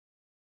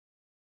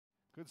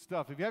Good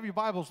stuff. If you have your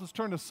Bibles, let's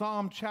turn to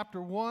Psalm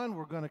chapter 1.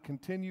 We're going to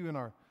continue in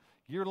our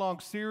year-long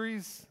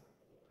series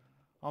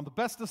on the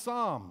best of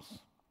Psalms,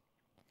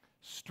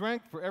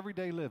 strength for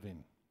everyday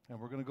living. And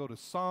we're going to go to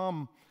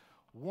Psalm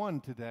 1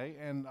 today.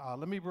 And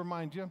let me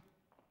remind you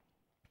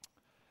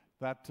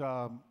that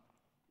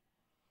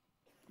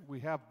we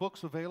have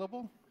books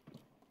available,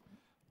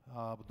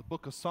 the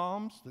book of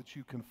Psalms that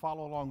you can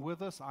follow along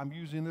with us. I'm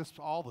using this.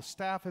 All the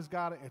staff has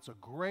got it. It's a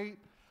great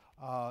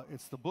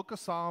it's the book of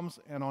Psalms,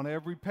 and on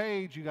every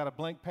page, you got a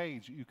blank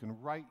page. You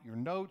can write your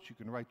notes, you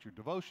can write your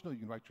devotional, you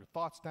can write your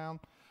thoughts down.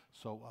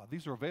 So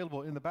these are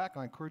available in the back.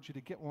 I encourage you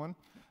to get one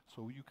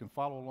so you can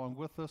follow along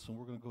with us, and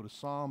we're going to go to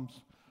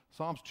Psalms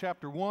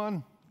chapter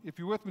 1. If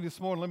you're with me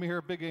this morning, let me hear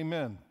a big amen.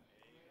 Amen.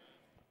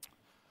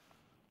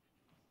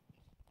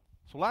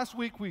 So last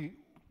week, we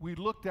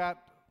looked at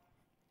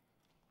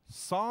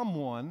Psalm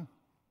 1, and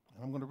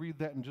I'm going to read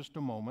that in just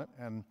a moment,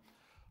 and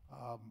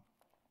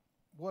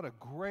what a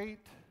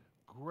great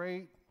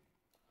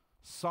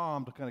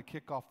psalm to kind of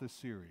kick off this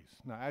series.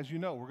 Now, as you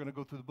know, we're going to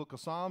go through the book of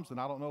Psalms, and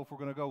I don't know if we're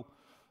going to go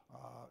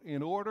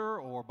in order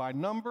or by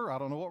number. I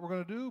don't know what we're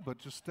going to do, but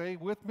just stay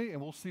with me,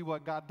 and we'll see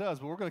what God does.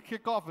 But we're going to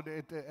kick off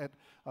at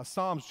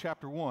Psalms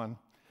chapter 1,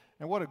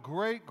 and what a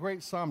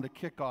great psalm to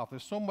kick off.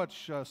 There's so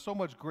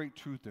much great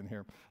truth in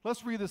here.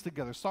 Let's read this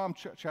together. Psalm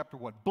chapter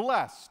 1.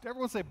 Blessed.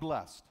 Everyone say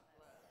blessed.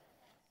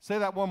 Say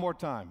that one more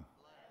time.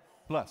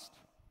 Blessed.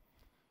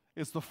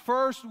 It's the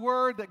first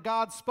word that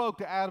God spoke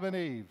to Adam and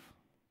Eve.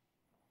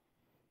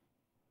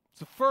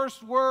 It's the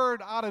first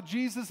word out of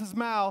Jesus'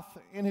 mouth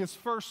in his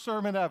first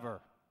sermon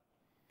ever.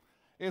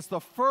 It's the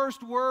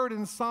first word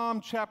in Psalm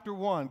chapter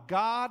 1.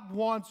 God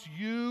wants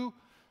you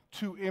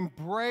to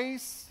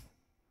embrace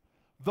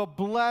the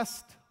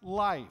blessed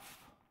life.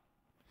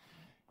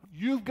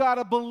 You've got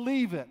to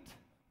believe it.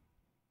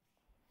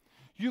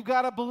 You've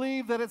got to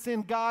believe that it's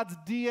in God's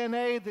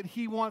DNA that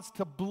he wants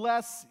to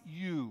bless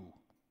you.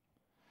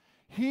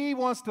 He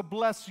wants to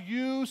bless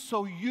you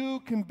so you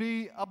can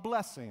be a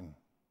blessing.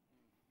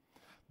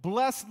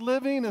 Blessed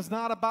living is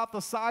not about the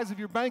size of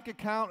your bank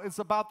account, it's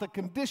about the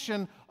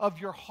condition of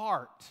your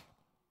heart.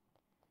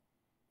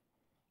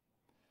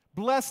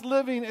 Blessed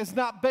living is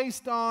not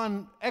based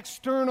on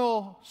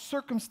external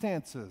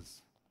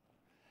circumstances.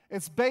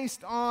 It's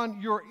based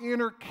on your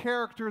inner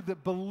character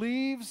that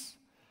believes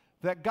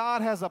that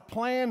God has a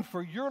plan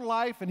for your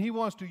life and he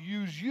wants to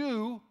use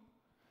you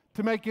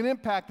to make an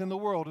impact in the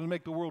world and to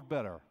make the world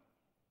better.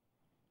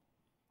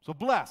 So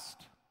blessed,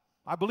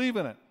 I believe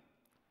in it.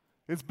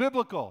 It's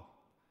biblical.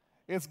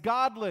 It's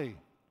godly.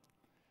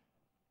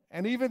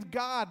 And even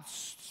God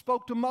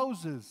spoke to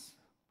Moses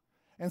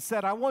and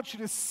said, I want you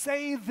to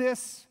say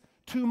this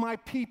to my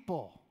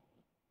people.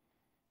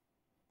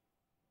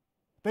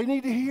 They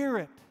need to hear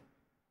it.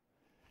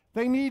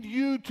 They need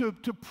you to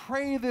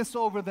pray this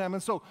over them.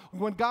 And so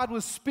when God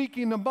was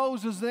speaking to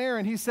Moses and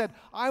Aaron, he said,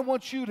 I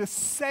want you to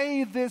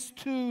say this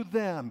to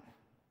them.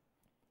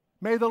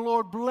 May the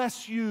Lord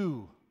bless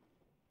you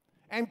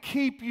and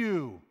keep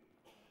you.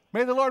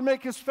 May the Lord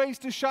make his face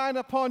to shine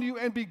upon you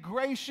and be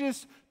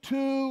gracious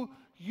to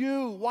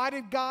you. Why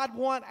did God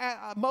want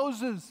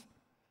Moses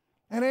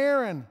and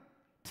Aaron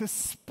to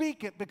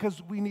speak it?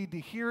 Because we need to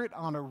hear it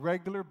on a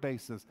regular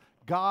basis.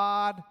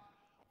 God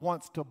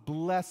wants to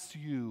bless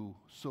you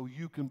so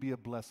you can be a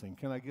blessing.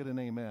 Can I get an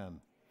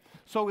amen?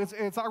 So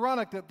it's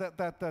ironic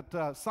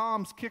that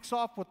Psalms kicks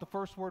off with the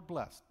first word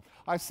blessed.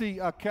 I see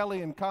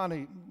Kelly and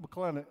Connie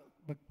McClennan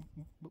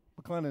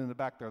in the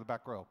back there, the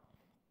back row.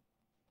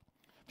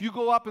 If you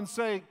go up and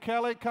say,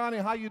 Kelly, Connie,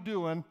 how you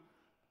doing?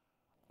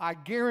 I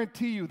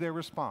guarantee you their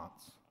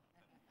response.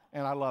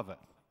 And I love it.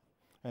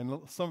 And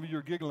some of you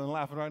are giggling and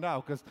laughing right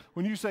now because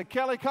when you say,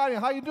 Kelly, Connie,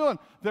 how you doing?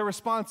 Their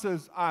response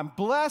is, I'm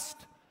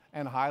blessed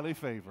and highly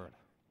favored.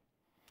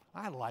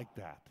 I like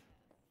that.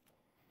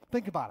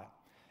 Think about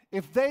it.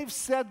 If they've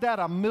said that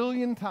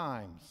 1,000,000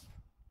 times,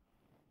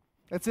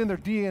 it's in their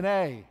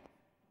DNA.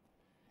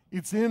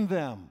 It's in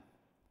them.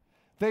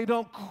 They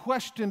don't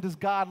question, does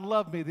God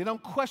love me? They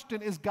don't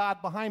question, is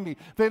God behind me?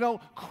 They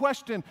don't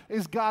question,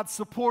 is God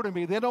supporting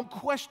me? They don't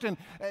question,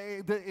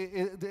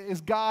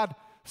 is God's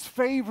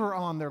favor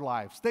on their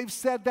lives? They've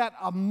said that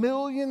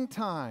 1,000,000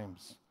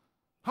 times.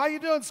 How you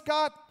doing,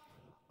 Scott?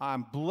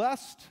 I'm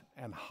blessed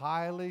and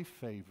highly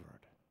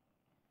favored.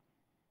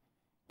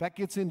 That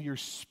gets into your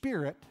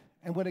spirit,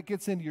 and when it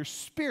gets into your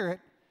spirit,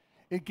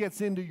 it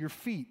gets into your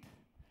feet,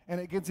 and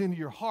it gets into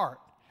your heart.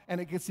 And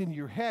it gets into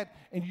your head,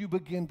 and you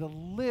begin to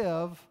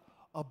live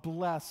a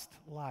blessed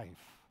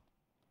life.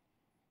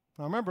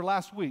 Now, remember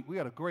last week, we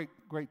had a great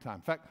time.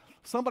 In fact,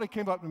 somebody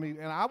came up to me,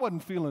 and I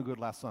wasn't feeling good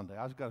last Sunday.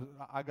 I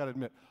got to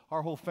admit,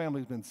 our whole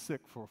family's been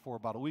sick for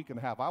about a week and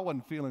a half. I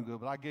wasn't feeling good,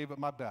 but I gave it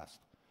my best.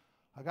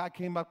 A guy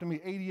came up to me,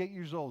 88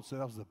 years old, said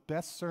that was the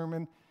best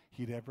sermon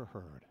he'd ever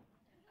heard.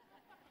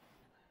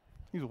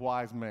 He's a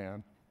wise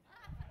man.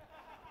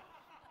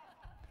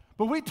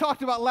 But we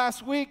talked about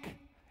last week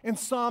in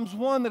Psalms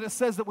 1 that it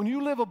says that when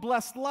you live a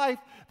blessed life,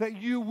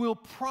 that you will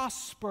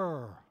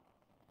prosper.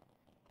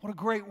 What a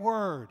great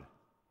word.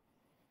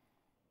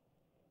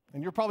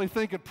 And you're probably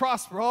thinking,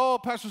 prosper. Oh,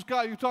 Pastor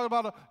Scott, you're talking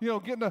about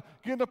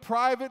getting a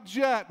private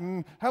jet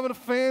and having a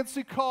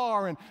fancy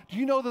car. And do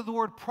you know that the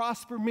word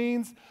prosper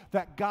means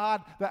that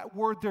God, that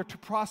word there to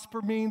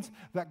prosper means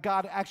that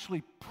God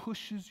actually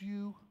pushes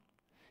you?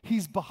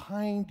 He's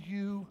behind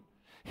you.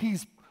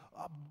 He's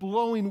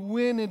blowing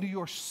wind into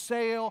your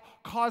sail,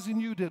 causing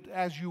you to,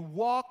 as you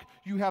walk,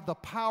 you have the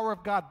power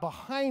of God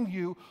behind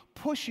you,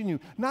 pushing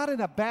you, not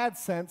in a bad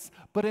sense,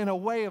 but in a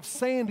way of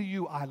saying to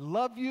you, I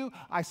love you,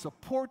 I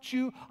support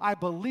you, I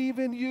believe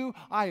in you,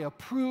 I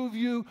approve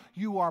you,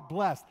 you are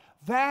blessed.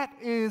 That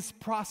is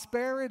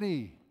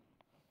prosperity.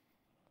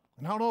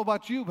 And I don't know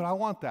about you, but I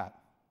want that.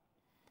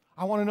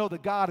 I want to know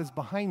that God is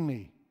behind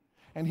me.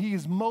 And He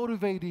is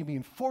motivating me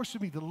and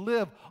forcing me to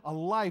live a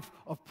life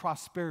of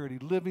prosperity,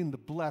 living the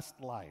blessed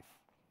life.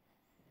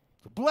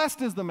 So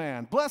blessed is the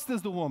man, blessed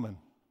is the woman.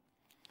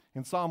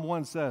 In Psalm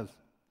 1 says,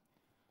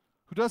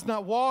 who does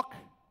not walk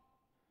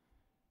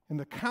in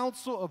the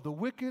counsel of the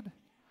wicked,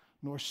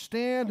 nor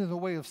stand in the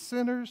way of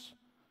sinners,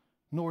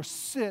 nor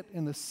sit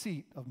in the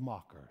seat of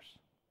mockers.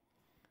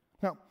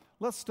 Now,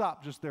 let's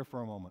stop just there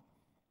for a moment.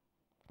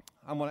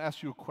 I'm going to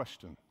ask you a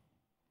question.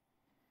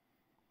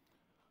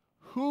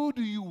 Who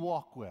do you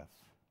walk with?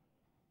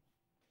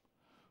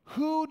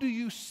 Who do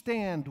you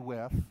stand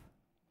with?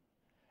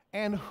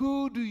 And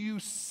who do you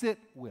sit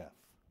with?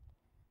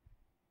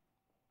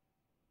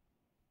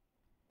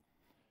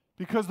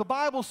 Because the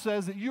Bible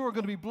says that you are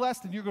going to be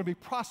blessed and you're going to be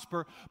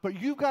prosper,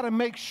 but you've got to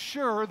make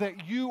sure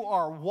that you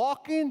are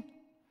walking,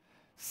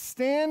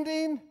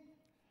 standing,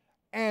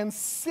 and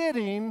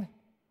sitting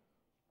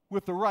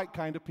with the right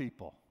kind of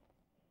people.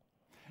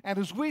 And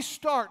as we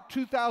start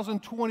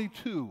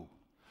 2022,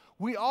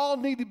 we all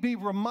need to be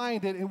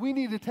reminded, and we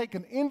need to take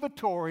an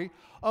inventory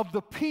of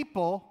the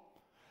people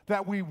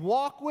that we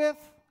walk with,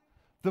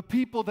 the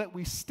people that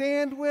we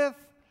stand with,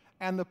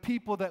 and the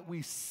people that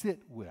we sit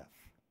with.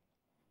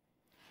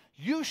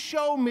 You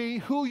show me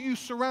who you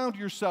surround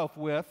yourself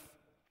with,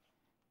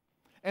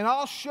 and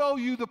I'll show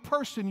you the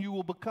person you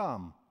will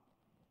become.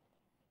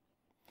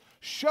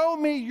 Show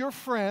me your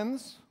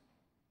friends.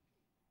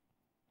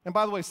 And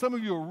by the way, some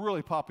of you are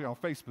really popular on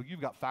Facebook.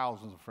 You've got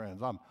thousands of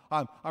friends.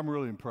 I'm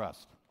really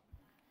impressed.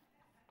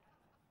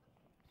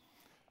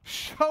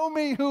 Show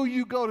me who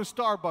you go to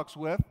Starbucks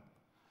with.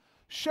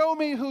 Show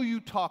me who you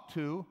talk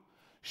to.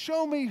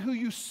 Show me who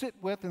you sit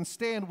with and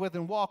stand with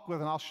and walk with,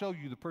 and I'll show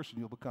you the person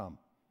you'll become.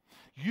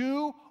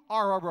 You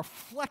are a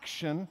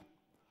reflection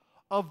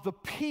of the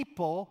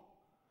people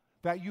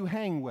that you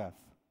hang with.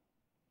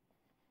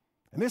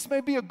 And this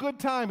may be a good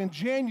time in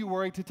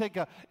January to take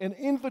an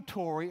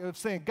inventory of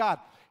saying, God,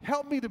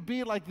 help me to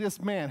be like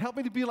this man. Help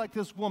me to be like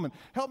this woman.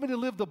 Help me to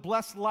live the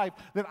blessed life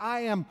that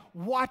I am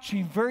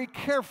watching very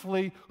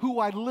carefully who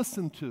I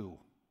listen to.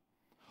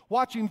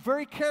 Watching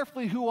very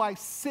carefully who I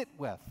sit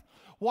with.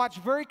 Watch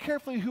very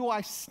carefully who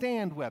I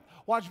stand with.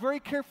 Watch very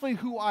carefully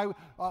who I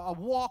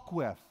walk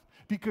with.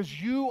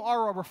 Because you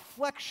are a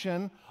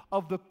reflection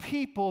of the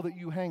people that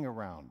you hang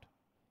around.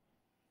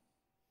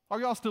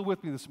 Are y'all still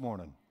with me this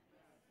morning?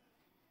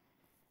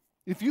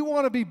 If you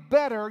want to be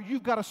better,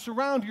 you've got to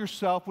surround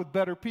yourself with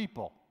better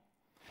people.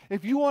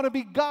 If you want to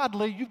be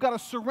godly, you've got to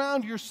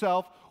surround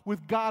yourself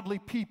with godly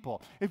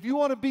people. If you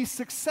want to be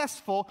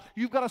successful,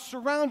 you've got to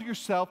surround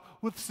yourself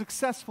with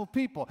successful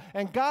people.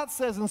 And God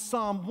says in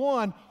Psalm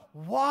 1,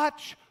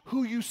 watch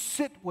who you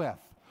sit with.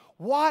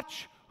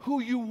 Watch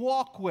who you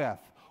walk with.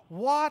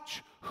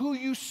 Watch who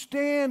you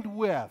stand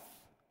with.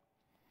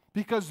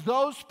 Because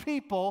those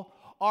people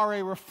are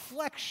a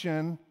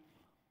reflection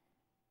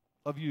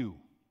of you.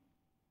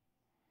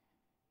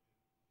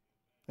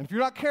 And if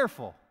you're not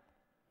careful,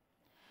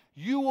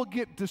 you will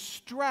get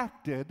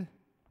distracted.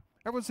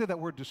 Everyone say that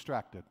word,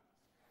 distracted.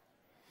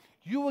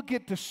 You will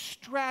get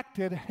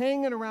distracted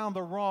hanging around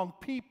the wrong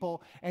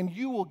people, and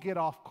you will get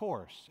off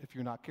course if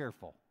you're not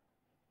careful.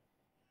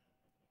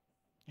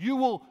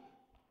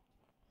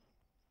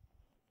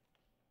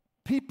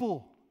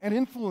 People and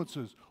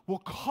influences will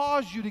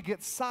cause you to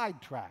get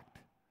sidetracked.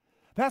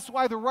 That's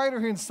why the writer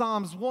here in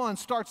Psalms 1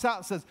 starts out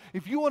and says,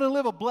 if you want to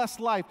live a blessed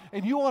life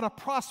and you want to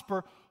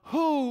prosper,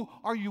 who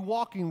are you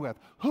walking with?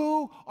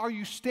 Who are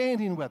you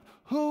standing with?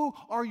 Who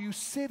are you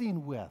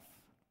sitting with?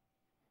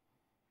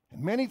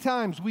 And many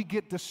times we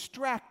get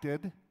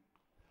distracted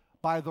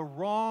by the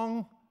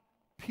wrong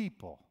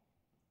people.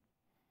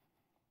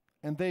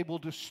 And they will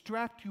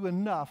distract you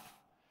enough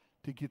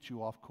to get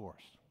you off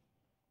course.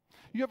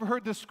 You ever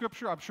heard this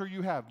scripture? I'm sure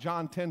you have.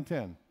 John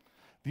 10:10.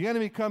 The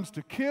enemy comes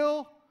to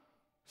kill,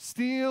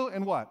 steal,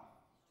 and what?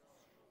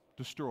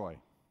 Destroy.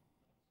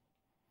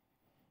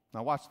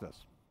 Now watch this.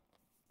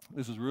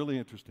 This is really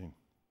interesting.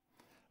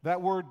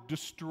 That word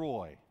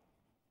destroy.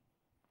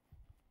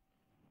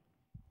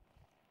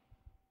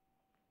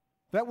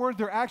 That word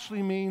there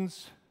actually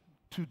means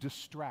to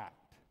distract.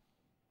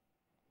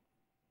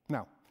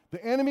 Now,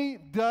 the enemy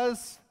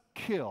does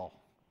kill.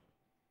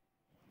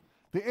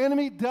 The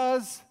enemy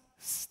does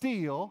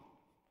steal.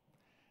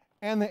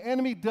 And the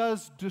enemy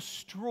does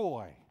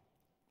destroy.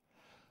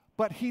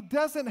 But he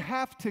doesn't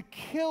have to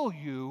kill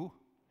you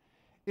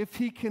if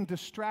he can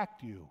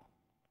distract you.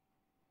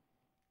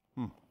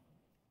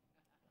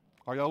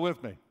 Are y'all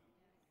with me?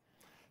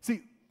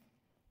 See,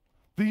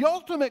 the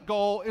ultimate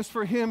goal is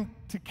for him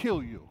to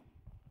kill you.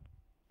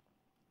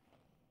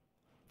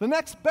 The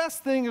next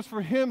best thing is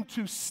for him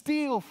to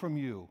steal from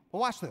you.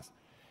 Well, watch this.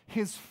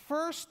 His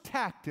first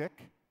tactic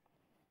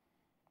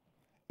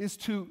is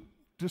to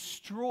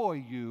destroy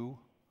you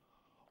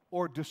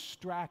or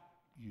distract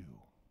you.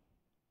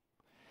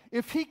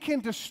 If he can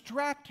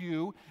distract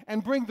you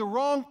and bring the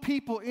wrong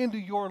people into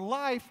your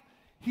life,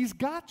 he's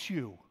got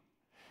you.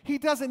 He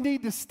doesn't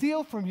need to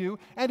steal from you,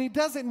 and he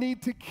doesn't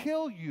need to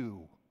kill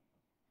you.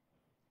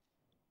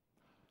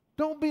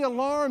 Don't be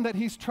alarmed that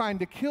he's trying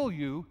to kill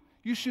you.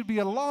 You should be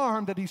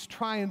alarmed that he's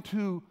trying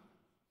to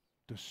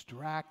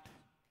distract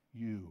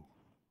you.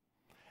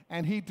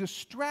 And he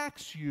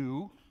distracts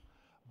you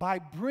by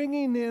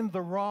bringing in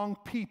the wrong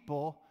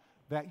people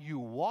that you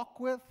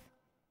walk with,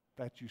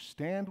 that you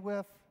stand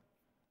with,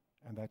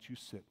 and that you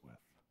sit with.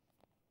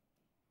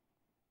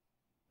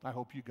 I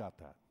hope you got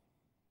that.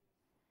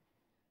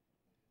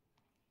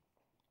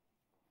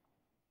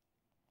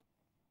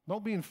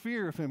 Don't be in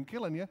fear of him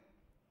killing you,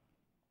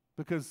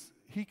 because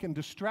he can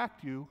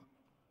distract you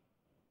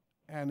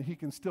and he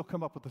can still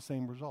come up with the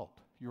same result.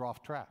 You're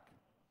off track.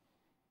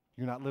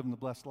 You're not living the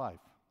blessed life.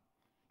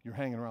 You're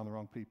hanging around the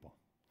wrong people.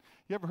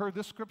 You ever heard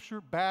this scripture?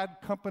 Bad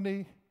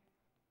company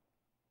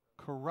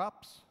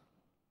corrupts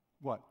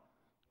what?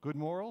 Good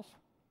morals?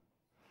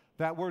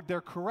 That word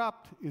there,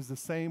 corrupt, is the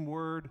same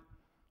word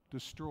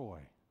destroy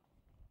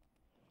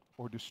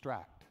or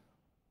distract.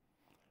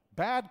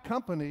 Bad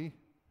company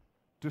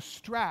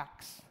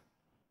distracts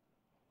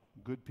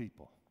good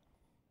people.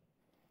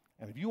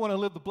 And if you want to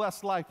live the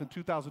blessed life in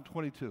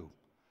 2022,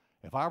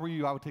 if I were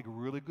you, I would take a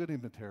really good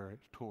inventory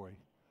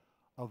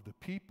of the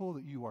people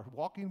that you are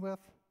walking with,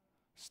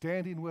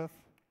 standing with,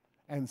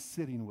 and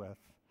sitting with,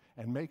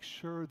 and make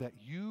sure that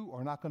you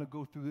are not going to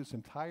go through this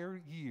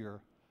entire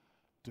year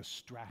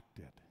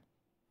distracted,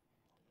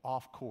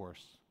 off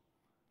course,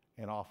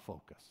 and off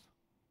focus.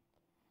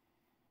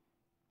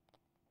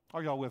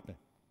 Are y'all with me?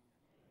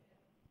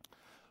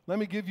 Let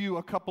me give you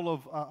a couple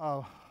of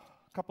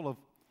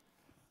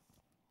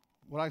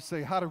what I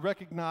say, how to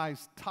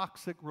recognize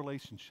toxic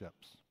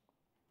relationships,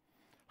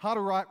 how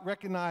to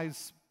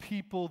recognize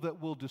people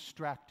that will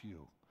distract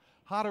you,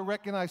 how to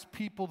recognize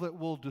people that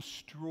will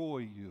destroy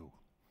you.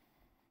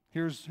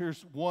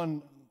 Here's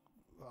one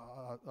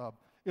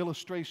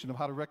illustration of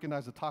how to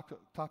recognize a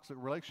toxic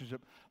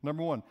relationship.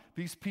 Number one,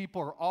 these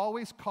people are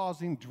always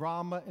causing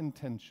drama and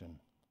tension.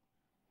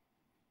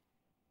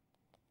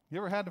 You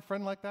ever had a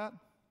friend like that?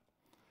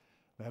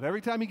 That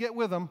every time you get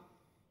with them,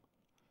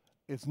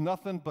 it's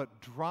nothing but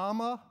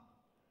drama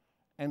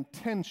and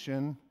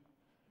tension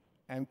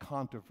and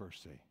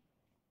controversy.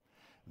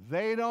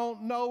 They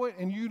don't know it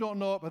and you don't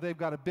know it, but they've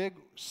got a big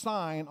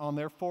sign on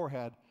their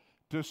forehead,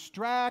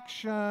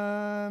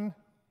 distraction.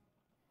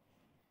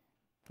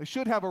 They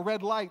should have a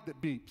red light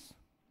that beeps.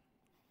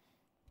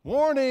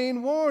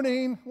 Warning,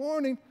 warning,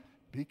 warning.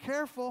 Be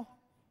careful.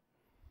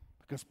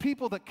 Because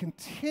people that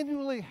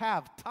continually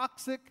have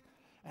toxic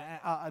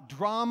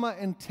drama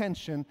and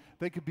tension,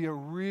 they could be a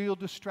real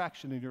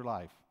distraction in your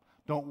life.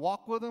 Don't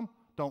walk with them.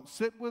 Don't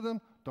sit with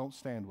them. Don't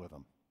stand with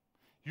them.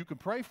 You can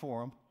pray for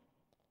them,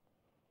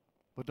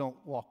 but don't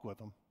walk with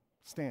them,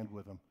 stand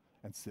with them,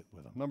 and sit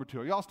with them. Number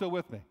two, are y'all still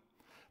with me?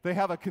 They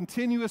have a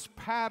continuous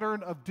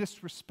pattern of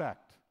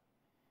disrespect.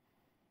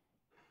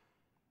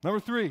 Number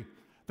three,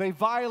 they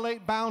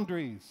violate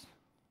boundaries.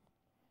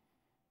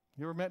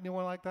 You ever met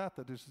anyone like that?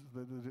 They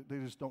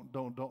just don't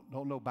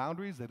know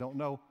boundaries. They don't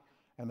know,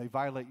 and they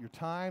violate your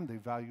time. They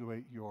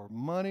violate your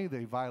money.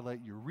 They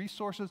violate your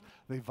resources.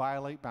 They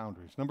violate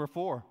boundaries. Number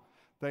four,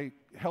 they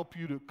help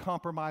you to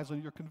compromise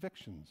on your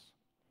convictions.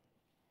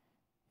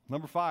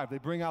 Number five, they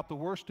bring out the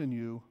worst in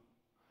you.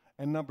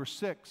 And number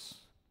six,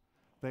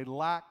 they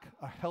lack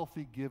a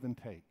healthy give and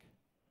take.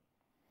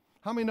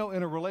 How many know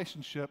in a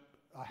relationship,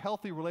 a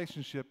healthy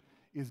relationship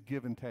is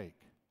give and take?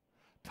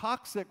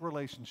 Toxic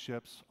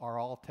relationships are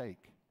all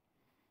take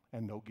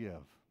and no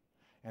give.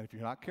 And if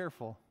you're not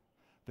careful,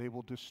 they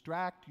will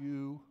distract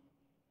you.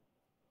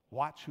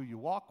 Watch who you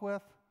walk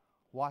with,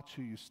 watch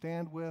who you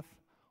stand with,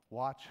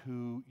 watch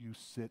who you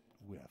sit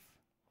with.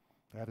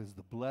 That is,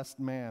 the blessed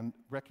man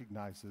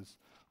recognizes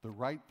the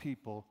right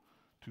people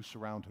to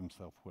surround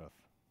himself with.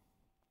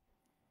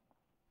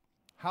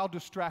 How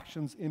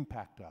distractions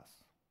impact us.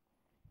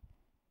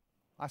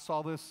 I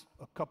saw this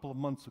a couple of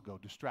months ago,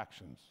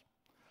 distractions.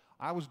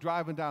 I was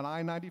driving down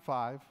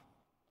I-95,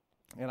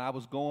 and I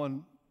was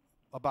going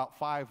about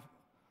 5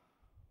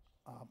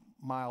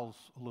 miles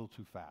a little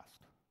too fast.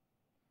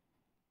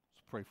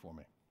 So pray for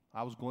me.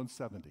 I was going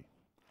 70.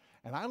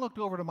 And I looked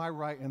over to my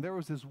right, and there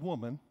was this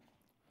woman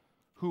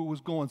who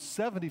was going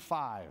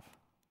 75.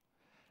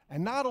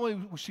 And not only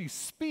was she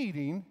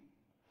speeding,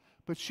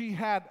 but she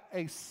had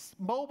a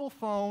mobile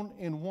phone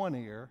in one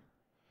ear,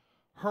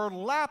 her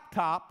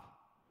laptop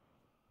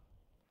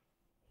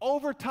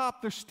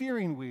overtopped the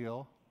steering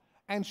wheel,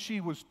 and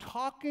she was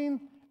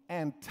talking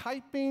and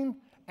typing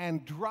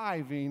and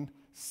driving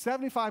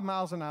 75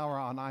 miles an hour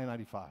on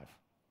I-95.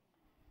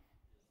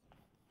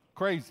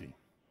 Crazy.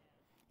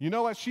 You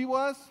know what she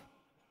was?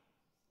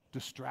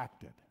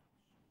 Distracted.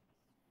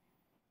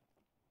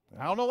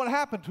 I don't know what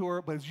happened to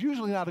her, but it's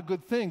usually not a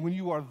good thing. When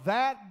you are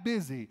that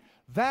busy,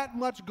 that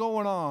much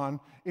going on,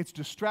 it's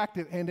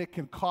distracted and it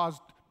can cause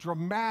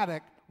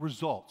dramatic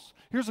results.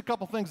 Here's a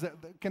couple things that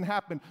can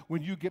happen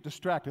when you get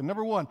distracted.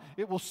 Number one,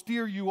 it will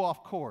steer you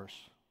off course.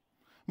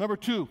 Number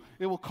two,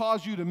 it will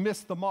cause you to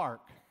miss the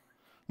mark.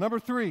 Number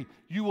three,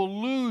 you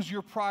will lose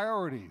your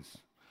priorities.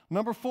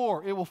 Number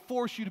four, it will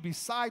force you to be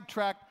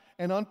sidetracked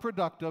and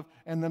unproductive.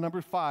 And then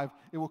number five,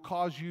 it will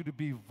cause you to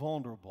be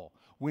vulnerable.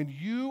 When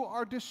you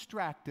are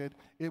distracted,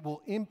 it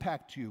will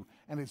impact you.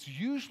 And it's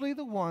usually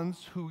the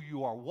ones who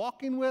you are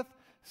walking with,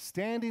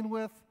 standing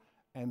with,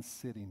 and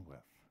sitting with.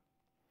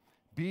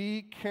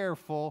 Be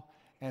careful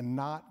and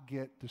not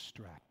get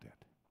distracted.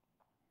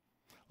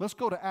 Let's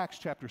go to Acts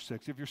chapter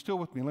 6. If you're still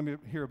with me, let me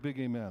hear a big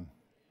amen.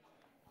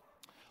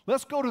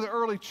 Let's go to the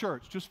early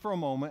church just for a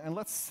moment, and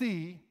let's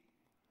see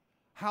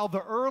how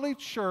the early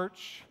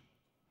church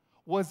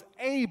was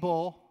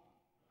able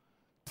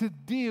to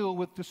deal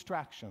with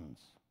distractions.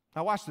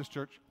 Now watch this,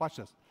 church. Watch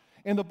this.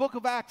 In the book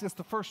of Acts, it's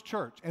the first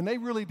church, and they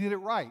really did it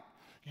right.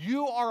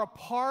 You are a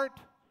part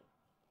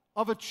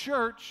of a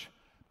church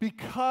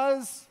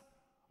because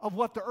of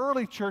what the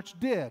early church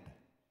did.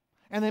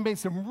 And they made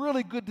some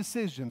really good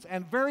decisions.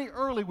 And very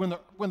early, when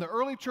the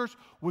early church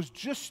was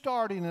just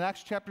starting in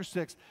Acts chapter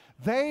 6,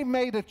 they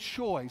made a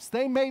choice.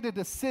 They made a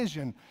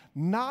decision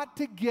not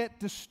to get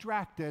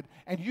distracted,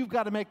 and you've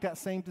got to make that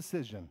same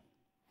decision.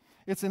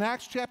 It's in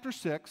Acts chapter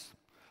 6.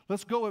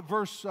 Let's go at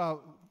verse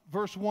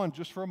 1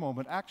 just for a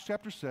moment. Acts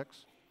chapter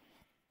 6.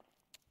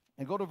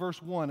 And go to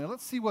verse 1. And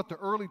let's see what the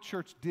early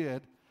church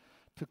did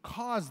to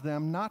cause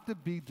them not to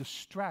be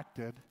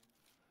distracted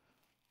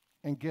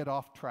and get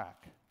off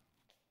track.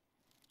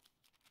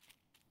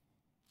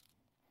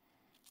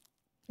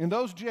 In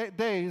those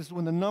days,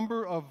 when the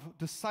number of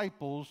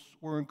disciples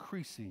were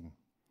increasing,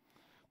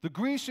 the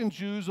Grecian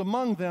Jews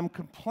among them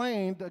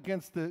complained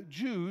against the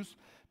Jews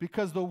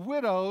because the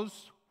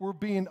widows were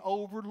being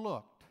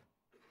overlooked.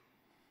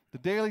 The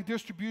daily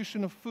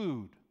distribution of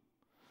food.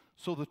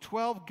 So the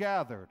 12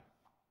 gathered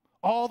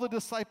all the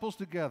disciples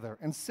together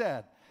and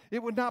said,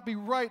 "It would not be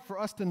right for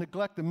us to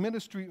neglect the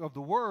ministry of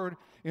the word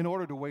in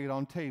order to wait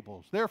on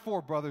tables.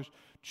 Therefore, brothers,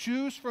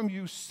 choose from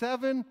you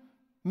 7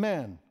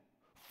 men,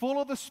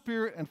 full of the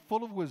Spirit and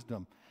full of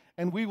wisdom,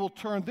 and we will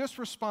turn this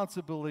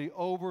responsibility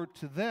over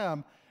to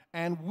them,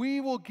 and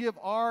we will give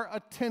our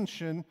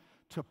attention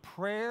to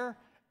prayer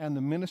and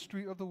the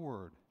ministry of the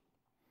word."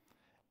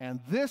 And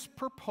this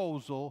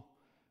proposal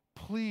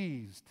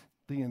pleased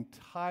the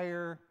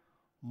entire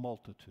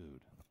multitude.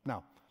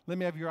 Now, let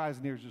me have your eyes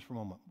and ears just for a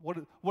moment.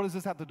 What does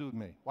this have to do with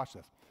me? Watch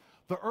this.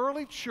 The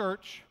early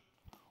church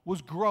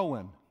was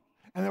growing,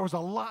 and there was a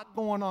lot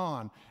going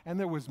on, and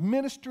there was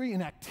ministry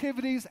and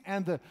activities,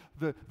 and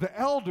the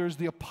elders,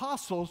 the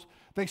apostles,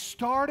 they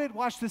started,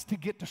 watch this, to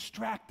get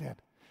distracted.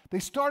 They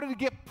started to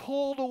get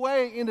pulled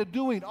away into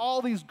doing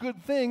all these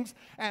good things,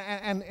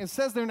 and it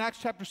says there in Acts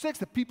chapter 6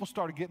 that people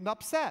started getting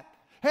upset.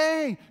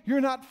 Hey,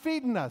 you're not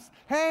feeding us.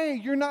 Hey,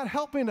 you're not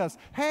helping us.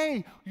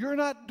 Hey, you're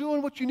not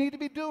doing what you need to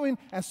be doing.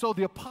 And so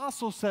the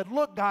apostles said,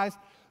 look, guys,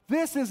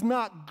 this is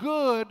not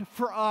good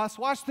for us,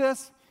 watch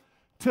this,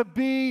 to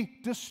be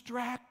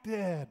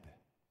distracted.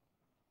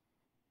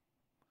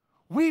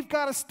 We've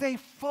got to stay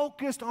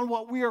focused on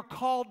what we are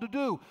called to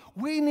do.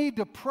 We need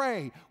to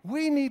pray.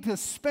 We need to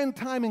spend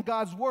time in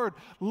God's word.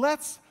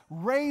 Let's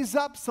raise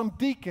up some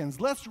deacons.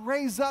 Let's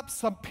raise up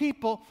some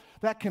people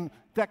that can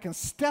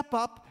step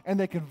up and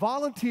they can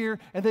volunteer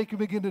and they can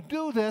begin to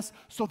do this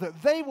so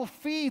that they will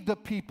feed the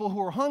people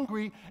who are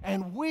hungry,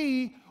 and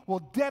we will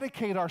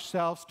dedicate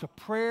ourselves to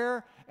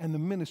prayer and the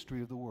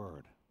ministry of the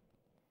word.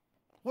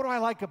 What do I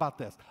like about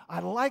this? I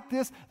like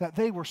this, that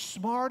they were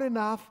smart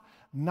enough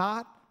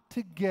not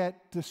to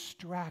get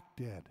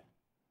distracted.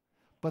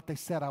 But they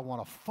said, I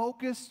want to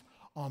focus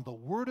on the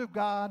Word of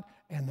God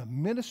and the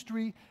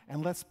ministry,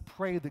 and let's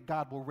pray that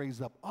God will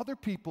raise up other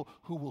people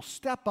who will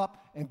step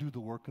up and do the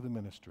work of the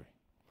ministry.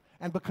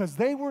 And because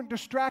they weren't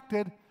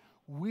distracted,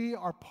 we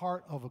are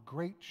part of a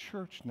great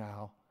church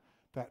now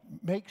that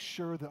makes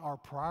sure that our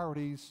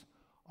priorities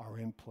are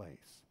in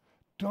place.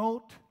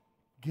 Don't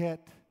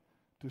get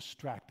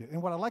distracted.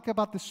 And what I like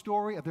about this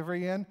story at the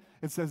very end,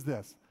 it says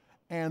this,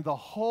 and the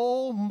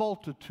whole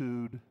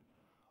multitude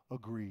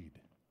agreed.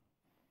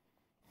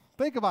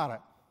 Think about it.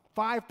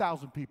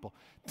 5,000 people,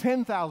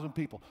 10,000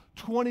 people,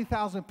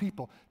 20,000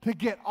 people. To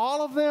get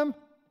all of them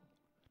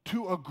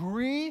to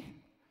agree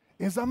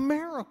is a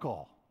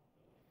miracle.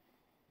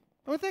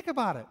 I mean, think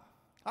about it.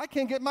 I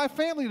can't get my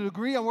family to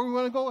agree on where we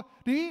want to go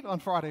to eat on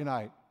Friday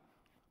night.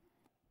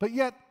 But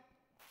yet,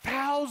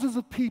 thousands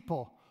of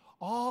people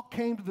all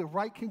came to the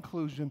right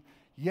conclusion.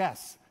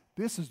 Yes,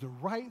 this is the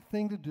right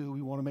thing to do.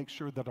 We want to make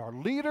sure that our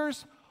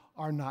leaders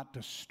are not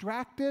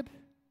distracted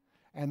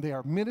and they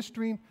are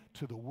ministering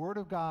to the Word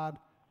of God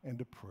and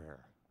to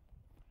prayer.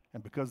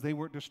 And because they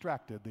weren't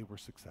distracted, they were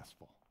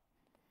successful.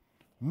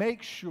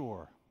 make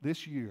sure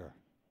this year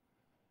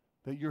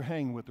that you're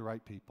hanging with the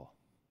right people.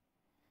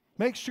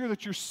 Make sure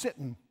that you're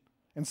sitting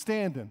and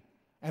standing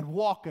and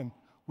walking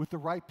with the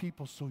right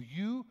people so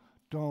you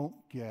don't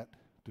get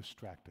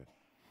distracted.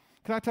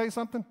 Can I tell you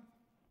something?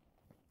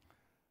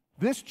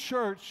 This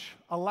church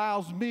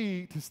allows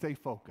me to stay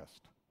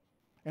focused,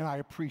 and I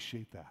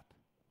appreciate that.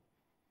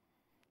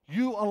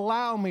 You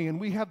allow me, and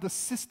we have the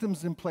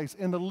systems in place,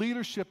 and the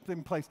leadership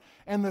in place,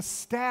 and the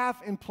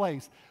staff in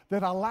place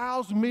that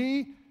allows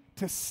me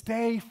to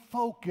stay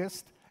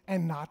focused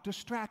and not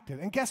distracted.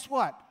 And guess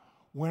what?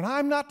 When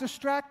I'm not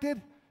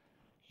distracted,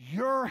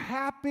 you're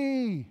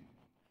happy,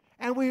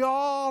 and we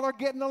all are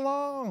getting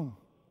along.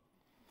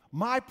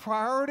 My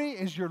priority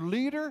as your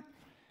leader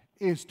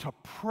is to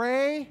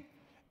pray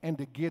and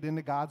to get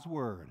into God's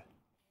Word.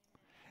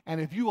 And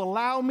if you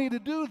allow me to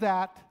do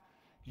that,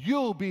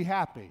 you'll be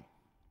happy.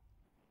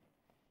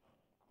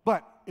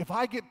 But if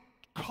I get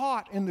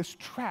caught in this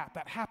trap,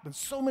 that happens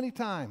so many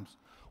times,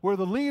 where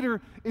the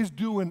leader is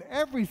doing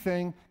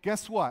everything,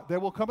 guess what? There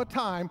will come a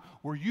time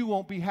where you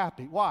won't be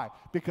happy. Why?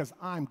 Because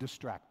I'm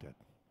distracted.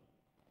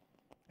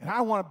 And I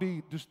don't want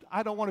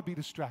to be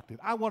distracted.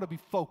 I want to be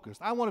focused.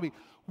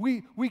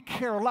 We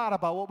care a lot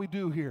about what we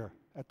do here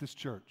at this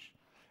church.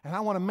 And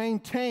I want to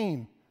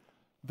maintain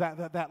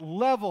that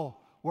level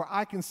where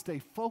I can stay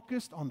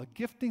focused on the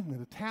gifting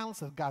and the talents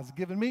that God's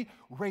given me,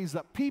 raise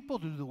up people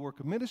to do the work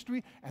of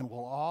ministry, and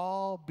we'll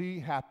all be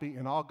happy.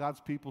 And all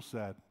God's people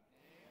said,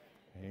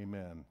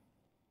 Amen.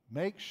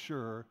 Make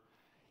sure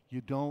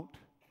you don't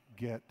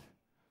get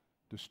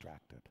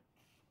distracted.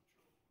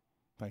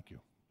 Thank you.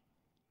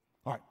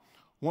 All right,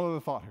 one other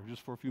thought here,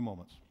 just for a few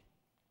moments.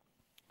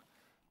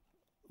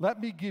 Let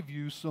me give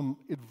you some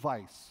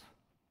advice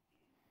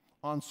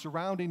on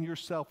surrounding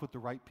yourself with the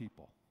right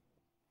people.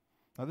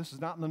 Now, this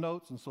is not in the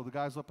notes, and so the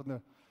guys up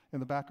in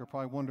the back are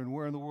probably wondering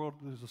where in the world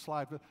there's a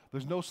slide.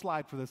 There's no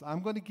slide for this.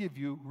 I'm going to give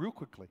you, real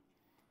quickly,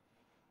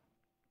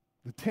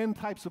 the 10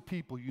 types of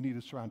people you need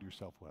to surround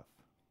yourself with.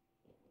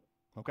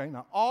 Okay?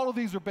 Now, all of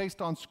these are based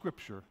on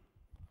Scripture,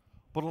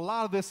 but a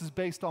lot of this is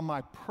based on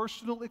my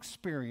personal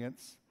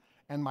experience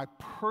and my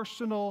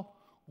personal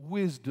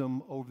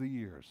wisdom over the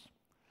years.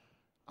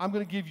 I'm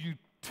going to give you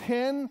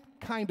 10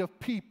 kind of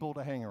people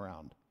to hang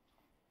around.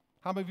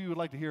 How many of you would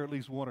like to hear at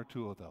least one or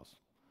two of those?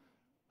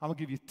 I'm going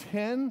to give you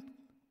 10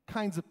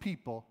 kinds of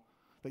people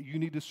that you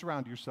need to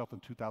surround yourself in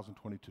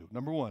 2022.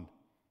 Number one,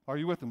 are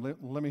you with them?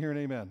 Let me hear an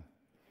amen.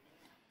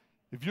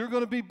 If you're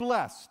going to be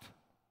blessed,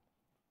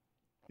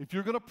 if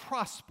you're going to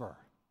prosper,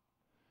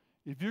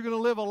 if you're going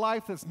to live a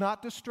life that's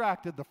not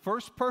distracted, the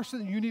first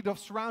person you need to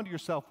surround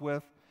yourself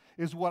with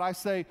is what I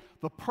say,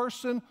 the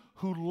person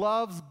who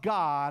loves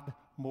God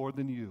more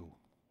than you.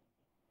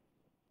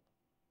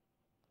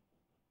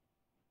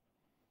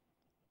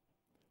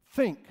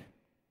 Think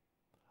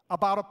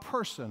about a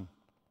person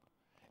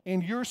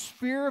in your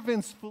sphere of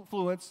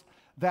influence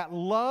that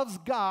loves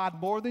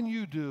God more than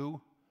you do,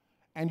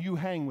 and you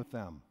hang with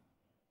them.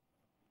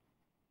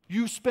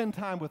 You spend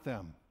time with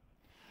them.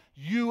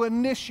 You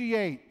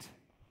initiate,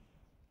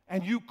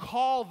 and you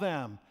call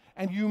them,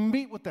 and you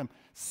meet with them.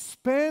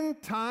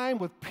 Spend time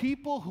with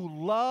people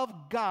who love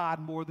God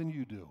more than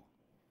you do.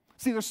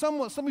 See, there's some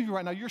of you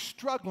right now, you're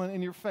struggling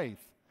in your faith.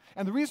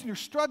 And the reason you're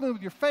struggling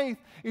with your faith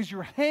is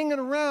you're hanging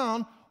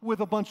around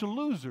with a bunch of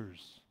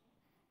losers.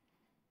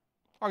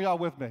 Are y'all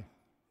with me?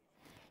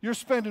 You're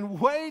spending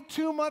way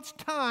too much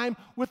time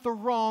with the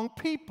wrong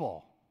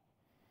people.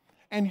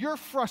 And you're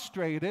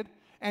frustrated,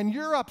 and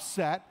you're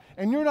upset,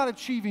 and you're not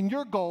achieving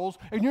your goals,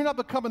 and you're not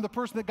becoming the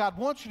person that God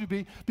wants you to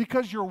be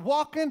because you're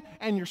walking,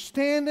 and you're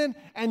standing,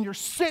 and you're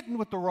sitting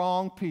with the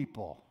wrong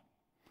people.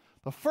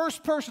 The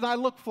first person I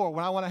look for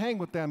when I want to hang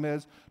with them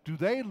is, do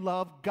they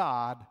love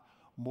God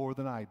more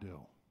than I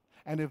do?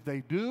 And if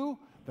they do,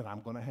 then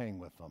I'm going to hang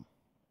with them.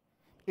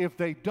 If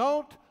they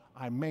don't,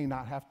 I may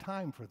not have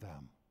time for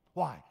them.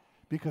 Why?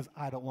 Because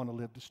I don't want to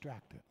live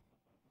distracted.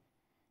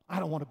 I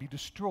don't want to be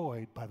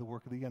destroyed by the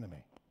work of the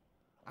enemy.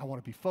 I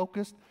want to be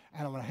focused,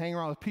 and I'm going to hang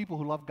around with people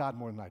who love God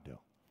more than I do.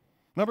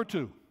 Number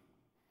two,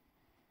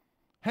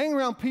 hang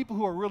around people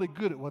who are really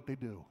good at what they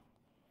do.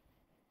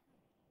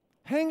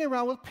 Hang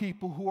around with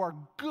people who are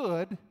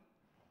good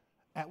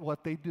at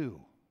what they do.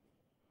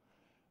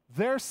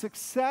 Their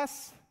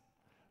success,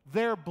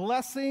 their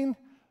blessing,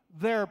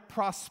 their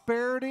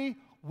prosperity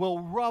will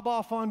rub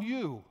off on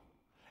you.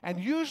 And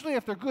usually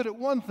if they're good at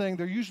one thing,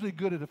 they're usually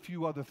good at a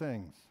few other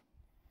things.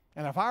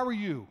 And if I were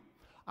you,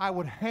 I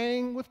would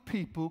hang with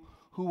people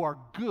who are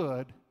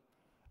good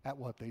at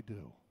what they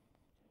do.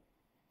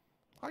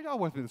 Are y'all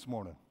with me this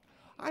morning?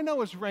 I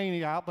know it's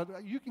rainy out,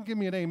 but you can give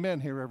me an amen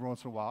here every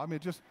once in a while. I mean,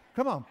 just,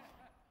 come on.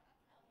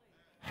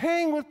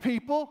 Hang with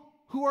people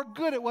who are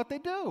good at what they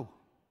do.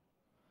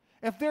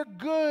 If they're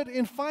good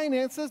in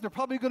finances, they're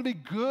probably going to be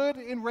good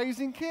in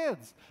raising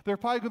kids. They're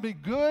probably going to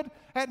be good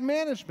at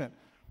management.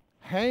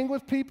 Hang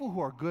with people who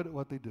are good at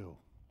what they do,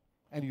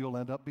 and you'll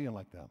end up being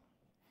like them.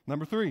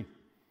 Number three,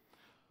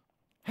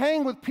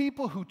 hang with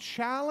people who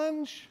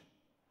challenge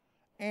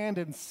and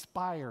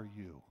inspire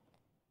you.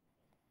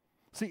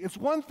 See, it's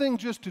one thing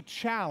just to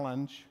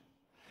challenge,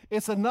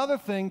 it's another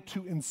thing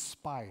to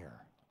inspire.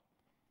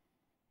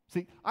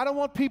 See, I don't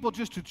want people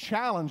just to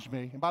challenge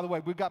me. And by the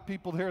way, we've got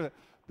people here that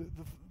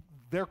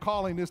their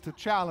calling is to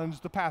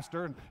challenge the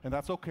pastor, and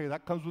that's okay.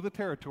 That comes with the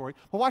territory.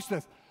 But watch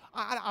this.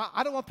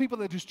 I don't want people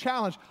that just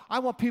challenge. I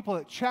want people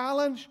that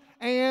challenge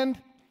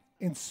and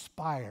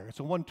inspire. It's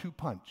a 1-2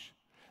 punch.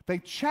 They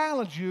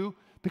challenge you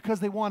because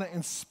they want to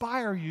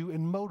inspire you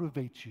and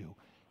motivate you.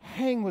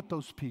 Hang with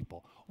those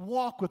people.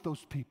 Walk with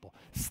those people.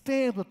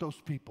 Stand with those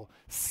people.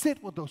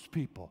 Sit with those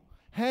people.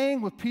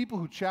 Hang with people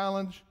who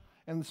challenge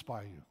and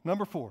inspire you.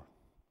 Number 4,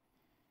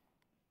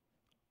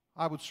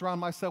 I would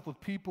surround myself with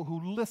people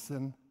who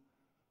listen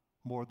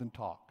more than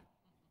talk.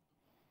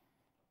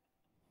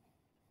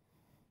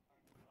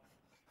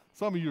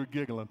 Some of you are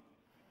giggling.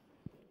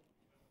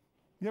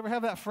 You ever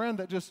have that friend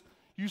that just,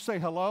 you say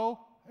hello,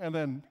 and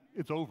then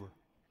it's over?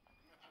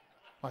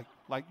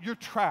 Like you're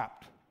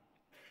trapped.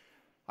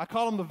 I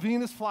call them the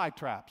Venus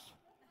flytraps.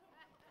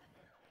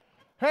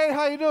 Hey,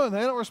 how you doing? They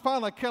don't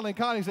respond like Kelly and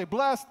Connie say,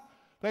 blessed.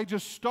 They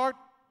just start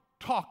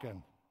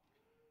talking.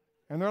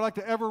 And they're like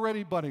the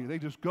ever-ready bunny. They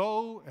just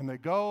go, and they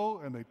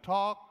talk,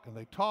 and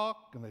they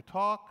talk, and they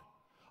talk.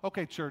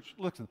 Okay, church,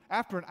 listen.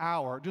 After an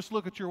hour, just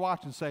look at your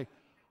watch and say,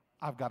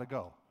 I've got to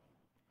go.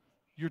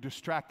 You're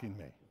distracting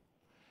me.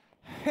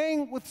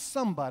 Hang with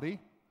somebody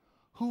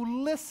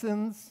who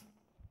listens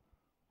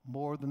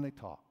more than they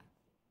talk.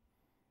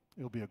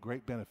 It'll be a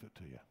great benefit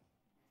to you.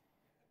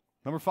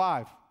 Number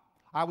 5,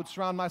 I would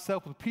surround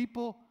myself with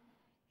people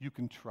you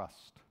can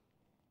trust.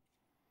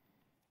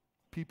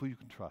 People you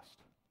can trust.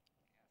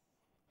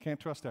 Can't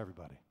trust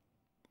everybody.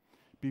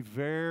 Be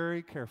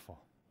very careful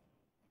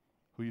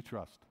who you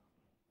trust.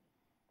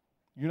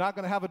 You're not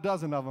going to have a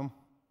dozen of them.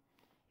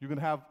 You're going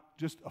to have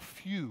just a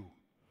few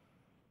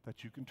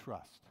that you can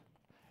trust.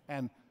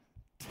 And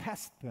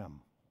test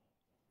them.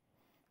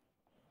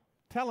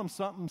 Tell them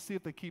something, see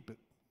if they keep it.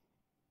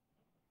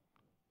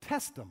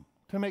 Test them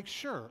to make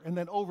sure. And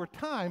then over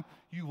time,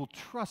 you will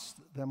trust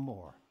them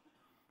more.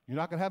 You're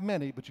not going to have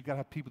many, but you've got to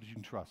have people that you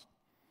can trust.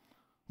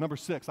 Number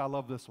 6, I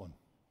love this one.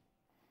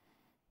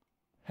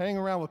 Hang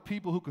around with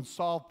people who can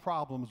solve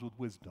problems with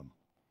wisdom.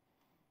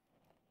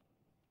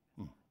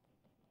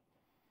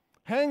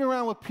 Hang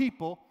around with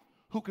people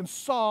who can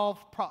solve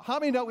problems. How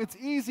many know it's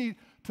easy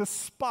to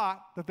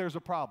spot that there's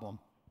a problem?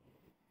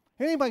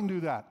 Anybody can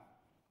do that.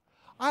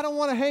 I don't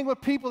want to hang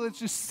with people that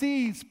just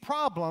sees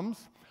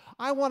problems.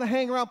 I want to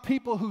hang around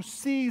people who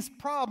sees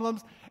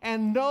problems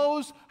and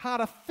knows how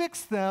to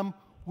fix them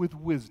with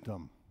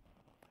wisdom.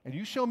 And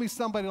you show me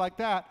somebody like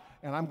that,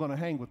 and I'm going to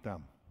hang with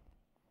them.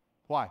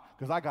 Why?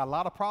 Because I got a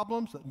lot of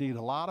problems that need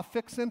a lot of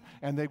fixing,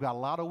 and they've got a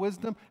lot of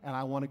wisdom, and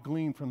I want to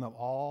glean from them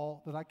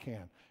all that I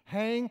can.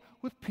 Hang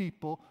with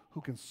people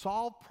who can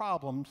solve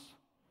problems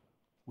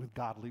with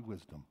godly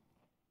wisdom.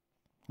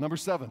 Number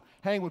 7,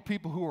 hang with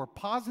people who are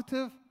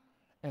positive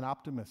and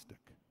optimistic.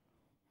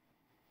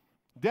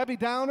 Debbie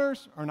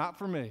Downers are not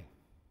for me.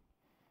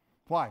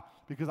 Why?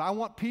 Because I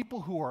want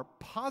people who are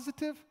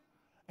positive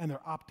and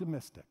they're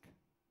optimistic,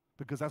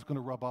 because that's going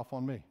to rub off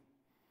on me.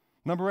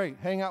 Number 8,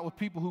 hang out with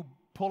people who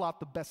pull out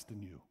the best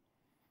in you.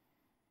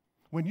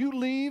 When you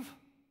leave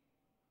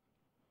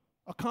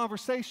a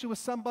conversation with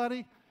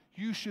somebody,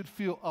 you should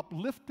feel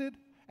uplifted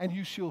and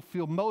you should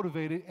feel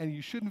motivated, and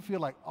you shouldn't feel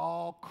like,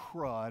 oh,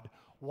 crud,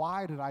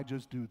 why did I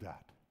just do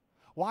that?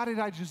 Why did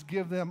I just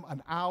give them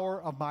an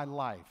hour of my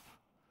life?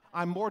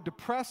 I'm more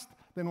depressed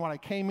than when I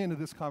came into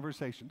this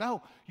conversation.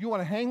 No, you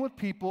want to hang with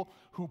people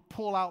who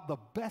pull out the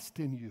best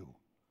in you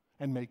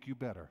and make you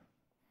better.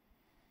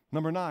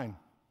 Number 9,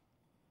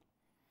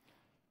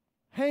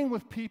 hang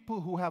with people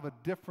who have a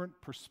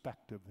different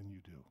perspective than you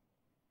do.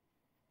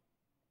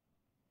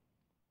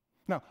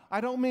 Now,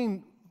 I don't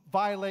mean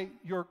violate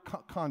your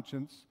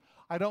conscience.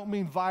 I don't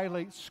mean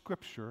violate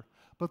Scripture.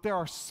 But there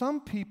are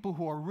some people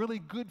who are really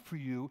good for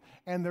you,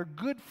 and they're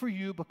good for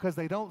you because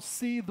they don't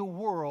see the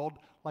world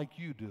like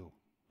you do.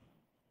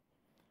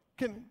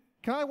 Can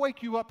I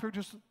wake you up here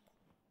just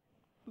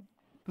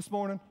this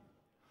morning?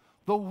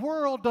 The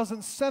world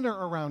doesn't center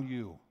around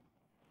you.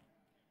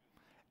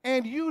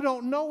 And you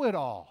don't know it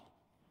all.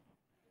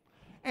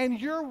 And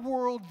your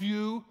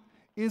worldview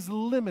is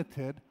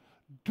limited.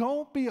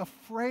 Don't be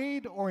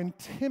afraid or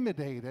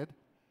intimidated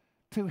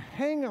to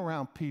hang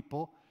around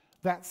people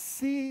that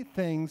see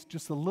things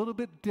just a little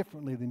bit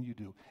differently than you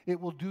do. It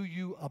will do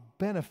you a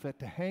benefit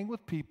to hang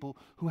with people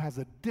who has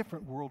a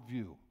different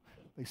worldview.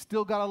 They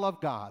still got to love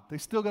God. They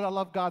still got to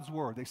love God's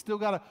word. They still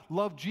got to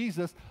love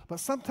Jesus. But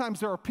sometimes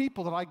there are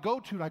people that I go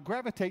to and I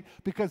gravitate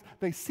because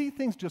they see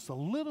things just a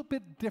little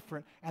bit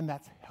different, and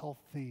that's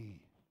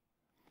healthy.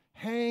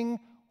 Hang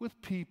with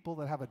people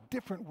that have a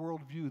different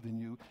worldview than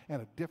you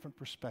and a different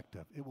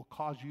perspective. It will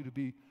cause you to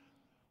be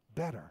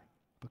better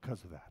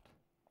because of that.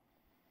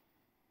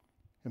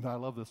 And I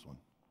love this one.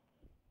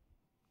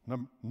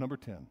 Number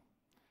 10,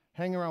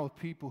 hang around with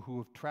people who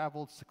have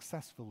traveled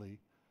successfully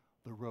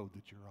the road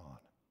that you're on.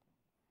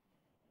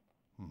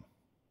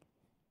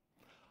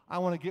 I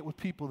want to get with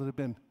people that have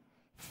been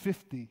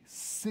 50,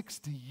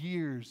 60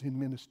 years in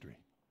ministry.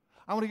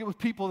 I want to get with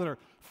people that are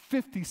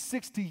 50,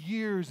 60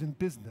 years in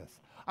business.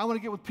 I want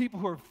to get with people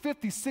who are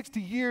 50, 60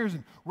 years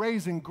in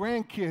raising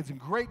grandkids and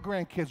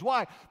great-grandkids.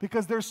 Why?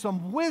 Because there's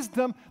some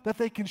wisdom that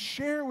they can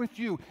share with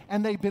you,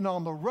 and they've been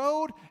on the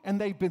road, and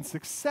they've been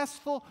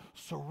successful.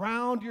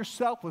 Surround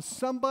yourself with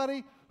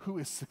somebody who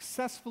is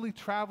successfully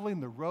traveling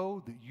the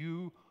road that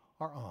you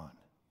are on.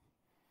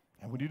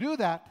 And when you do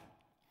that,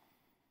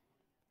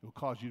 it will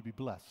cause you to be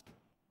blessed.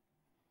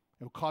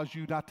 It will cause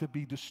you not to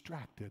be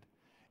distracted.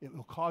 It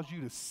will cause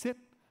you to sit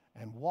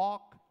and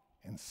walk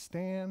and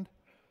stand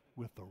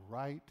with the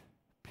right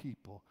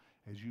people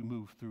as you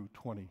move through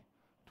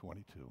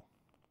 2022.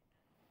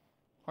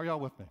 Are y'all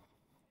with me?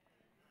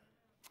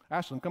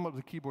 Ashlyn, come up to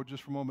the keyboard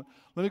just for a moment.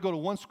 Let me go to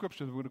one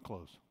scripture that we're going to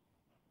close.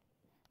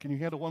 Can you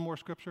handle one more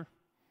scripture?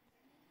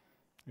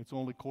 It's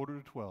only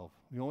 11:45.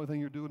 The only thing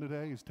you're doing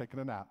today is taking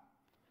a nap.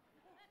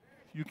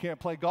 You can't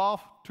play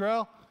golf,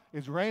 Terrell.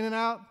 It's raining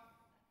out.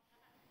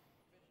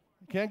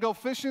 You can't go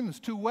fishing. It's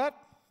too wet.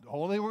 The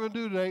only thing we're going to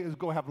do today is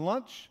go have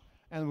lunch,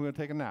 and we're going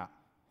to take a nap.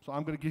 So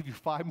I'm going to give you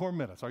 5 more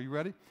minutes. Are you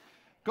ready?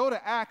 Go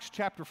to Acts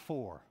chapter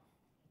 4.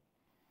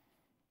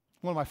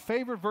 One of my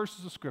favorite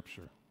verses of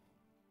Scripture.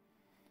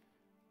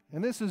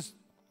 And this is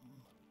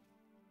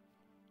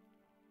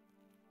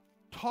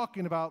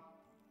talking about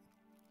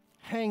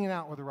hanging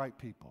out with the right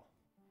people.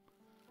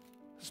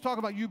 It's talking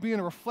about you being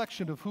a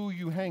reflection of who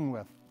you hang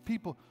with,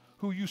 people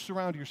who you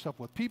surround yourself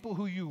with, people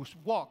who you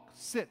walk,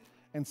 sit,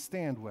 and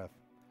stand with.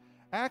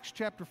 Acts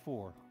chapter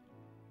 4.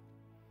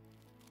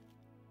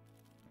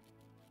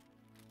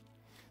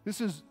 This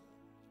is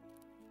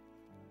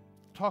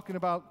talking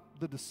about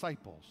the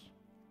disciples.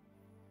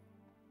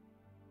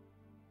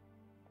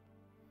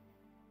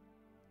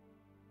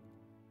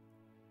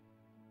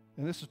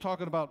 And this is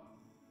talking about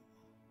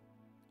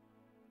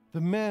the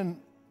men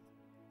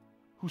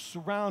who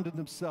surrounded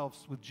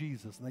themselves with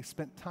Jesus, and they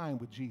spent time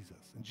with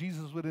Jesus. And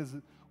Jesus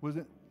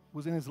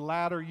was in his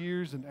latter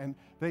years, and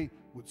they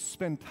would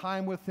spend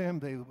time with him.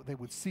 They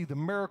would see the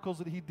miracles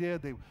that he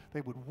did.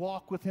 They would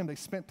walk with him. They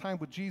spent time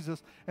with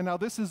Jesus. And now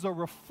this is a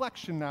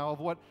reflection now of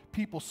what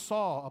people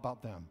saw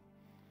about them.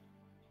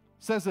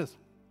 It says this,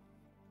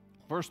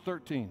 verse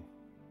 13.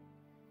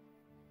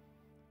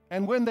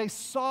 And when they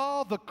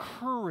saw the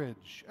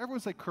courage, everyone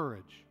say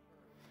courage.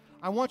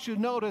 I want you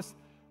to notice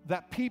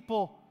that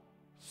people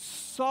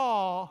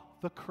saw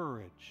the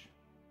courage.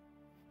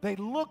 They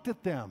looked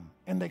at them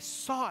and they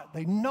saw it.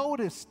 They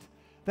noticed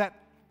that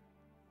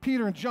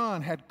Peter and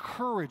John had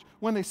courage.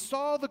 When they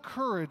saw the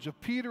courage of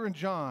Peter and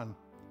John,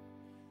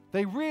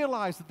 they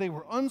realized that they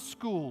were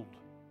unschooled,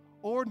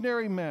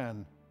 ordinary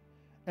men,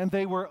 and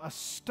they were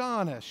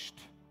astonished.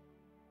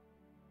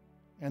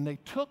 And they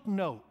took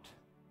note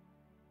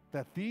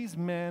that these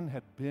men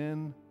had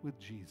been with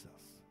Jesus.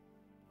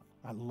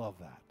 I love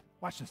that.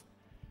 Watch this.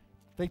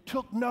 They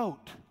took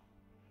note.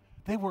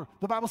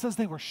 The Bible says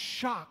they were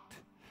shocked.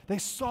 They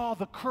saw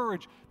the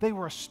courage. They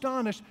were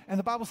astonished. And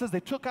the Bible says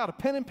they took out a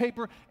pen and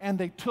paper and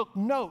they took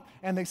note.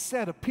 And they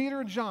said of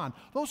Peter and John,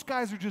 those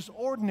guys are just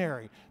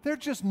ordinary. They're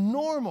just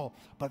normal.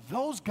 But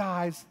those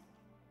guys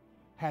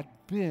had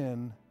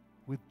been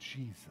with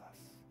Jesus.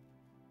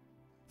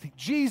 See,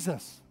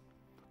 Jesus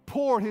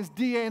poured his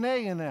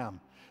DNA in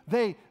them.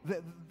 They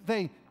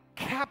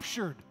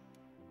captured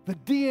the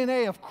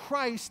DNA of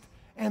Christ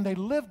and they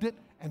lived it,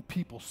 and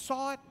people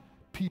saw it.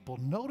 People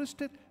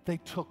noticed it. They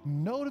took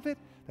note of it,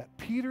 that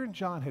Peter and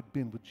John had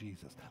been with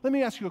Jesus. Let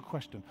me ask you a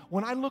question.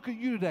 When I look at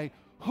you today,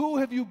 who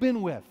have you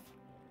been with?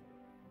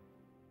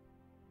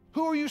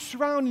 Who are you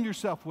surrounding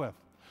yourself with?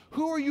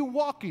 Who are you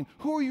walking?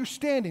 Who are you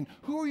standing?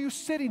 Who are you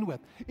sitting with?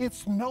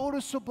 It's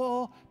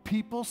noticeable.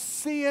 People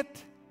see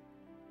it.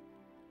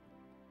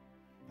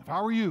 If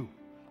I were you,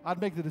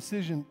 I'd make the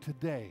decision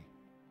today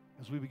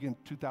as we begin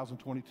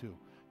 2022.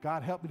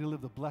 God, help me to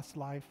live the blessed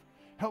life.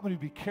 Help me to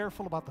be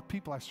careful about the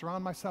people I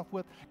surround myself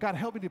with. God,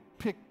 help me to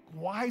pick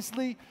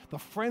wisely the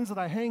friends that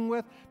I hang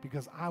with,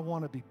 because I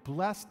want to be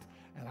blessed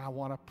and I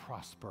want to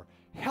prosper.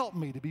 Help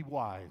me to be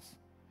wise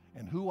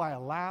in who I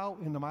allow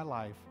into my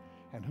life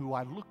and who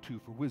I look to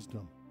for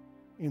wisdom,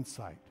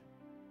 insight,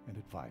 and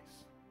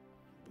advice.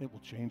 It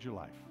will change your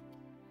life.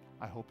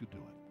 I hope you do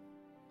it.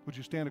 Would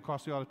you stand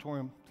across the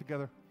auditorium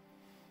together?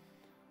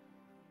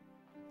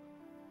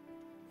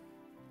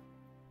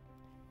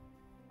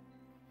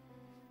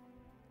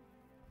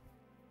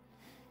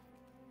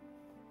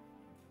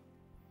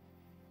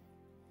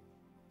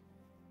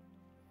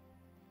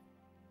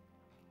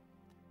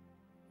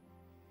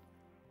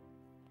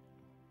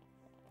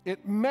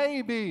 It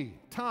may be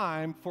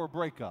time for a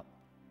breakup.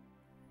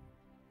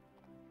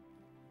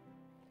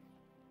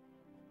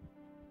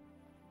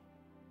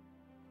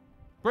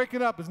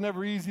 Breaking up is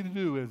never easy to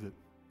do, is it?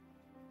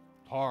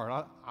 It's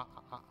hard.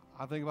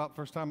 I think about the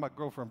first time my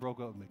girlfriend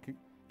broke up with me.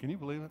 Can you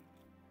believe it?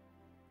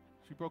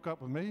 She broke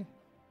up with me.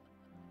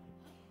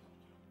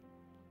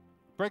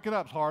 Breaking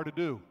up is hard to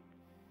do.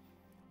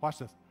 Watch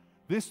this.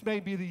 This may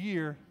be the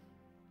year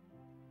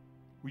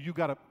where you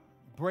got to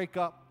break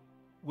up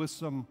with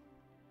some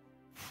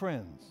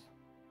friends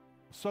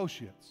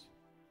associates.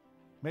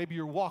 Maybe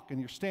you're walking,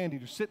 you're standing,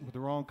 you're sitting with the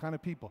wrong kind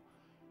of people.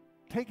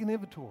 Take an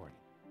inventory.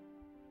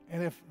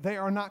 And if they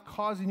are not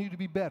causing you to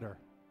be better,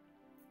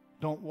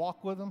 don't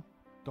walk with them,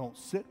 don't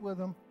sit with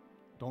them,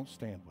 don't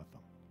stand with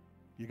them.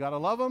 You got to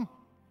love them,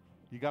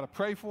 you got to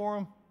pray for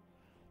them,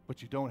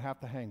 but you don't have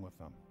to hang with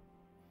them.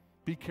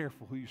 Be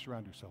careful who you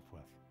surround yourself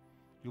with.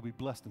 You'll be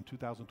blessed in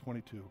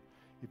 2022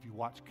 if you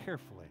watch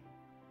carefully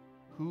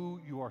who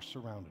you are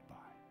surrounded by.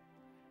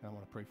 And I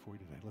want to pray for you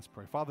today. Let's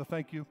pray. Father,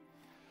 thank you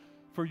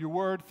for your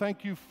word.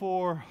 Thank you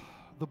for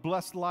the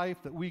blessed life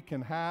that we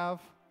can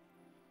have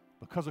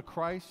because of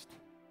Christ,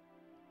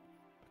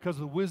 because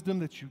of the wisdom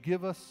that you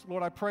give us.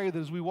 Lord, I pray that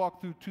as we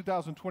walk through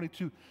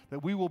 2022,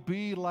 that we will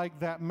be like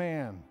that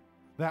man,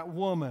 that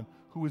woman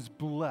who is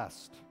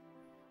blessed.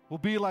 We'll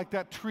be like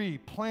that tree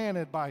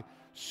planted by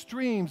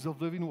streams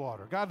of living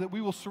water. God, that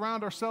we will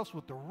surround ourselves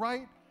with the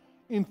right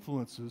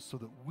influences so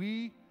that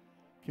we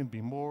can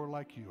be more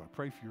like you. I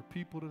pray for your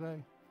people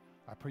today.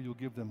 I pray you'll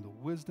give them the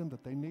wisdom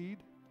that they need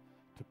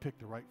to pick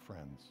the right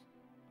friends.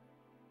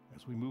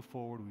 As we move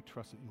forward, we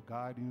trust that you'll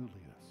guide and you'll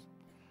lead us.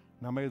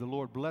 Now may the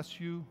Lord bless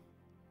you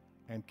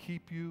and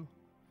keep you.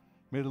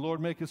 May the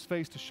Lord make his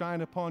face to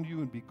shine upon you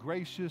and be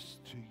gracious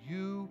to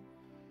you.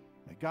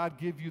 May God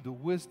give you the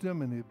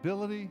wisdom and the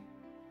ability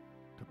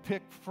to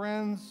pick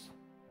friends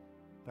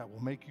that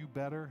will make you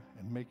better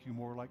and make you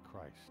more like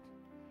Christ.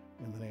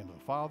 In the name of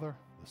the Father,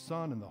 the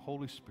Son, and the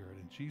Holy Spirit,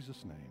 in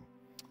Jesus' name,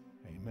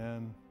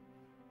 amen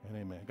and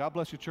amen. God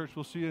bless you, church.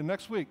 We'll see you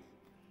next week.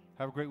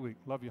 Have a great week.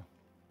 Love you.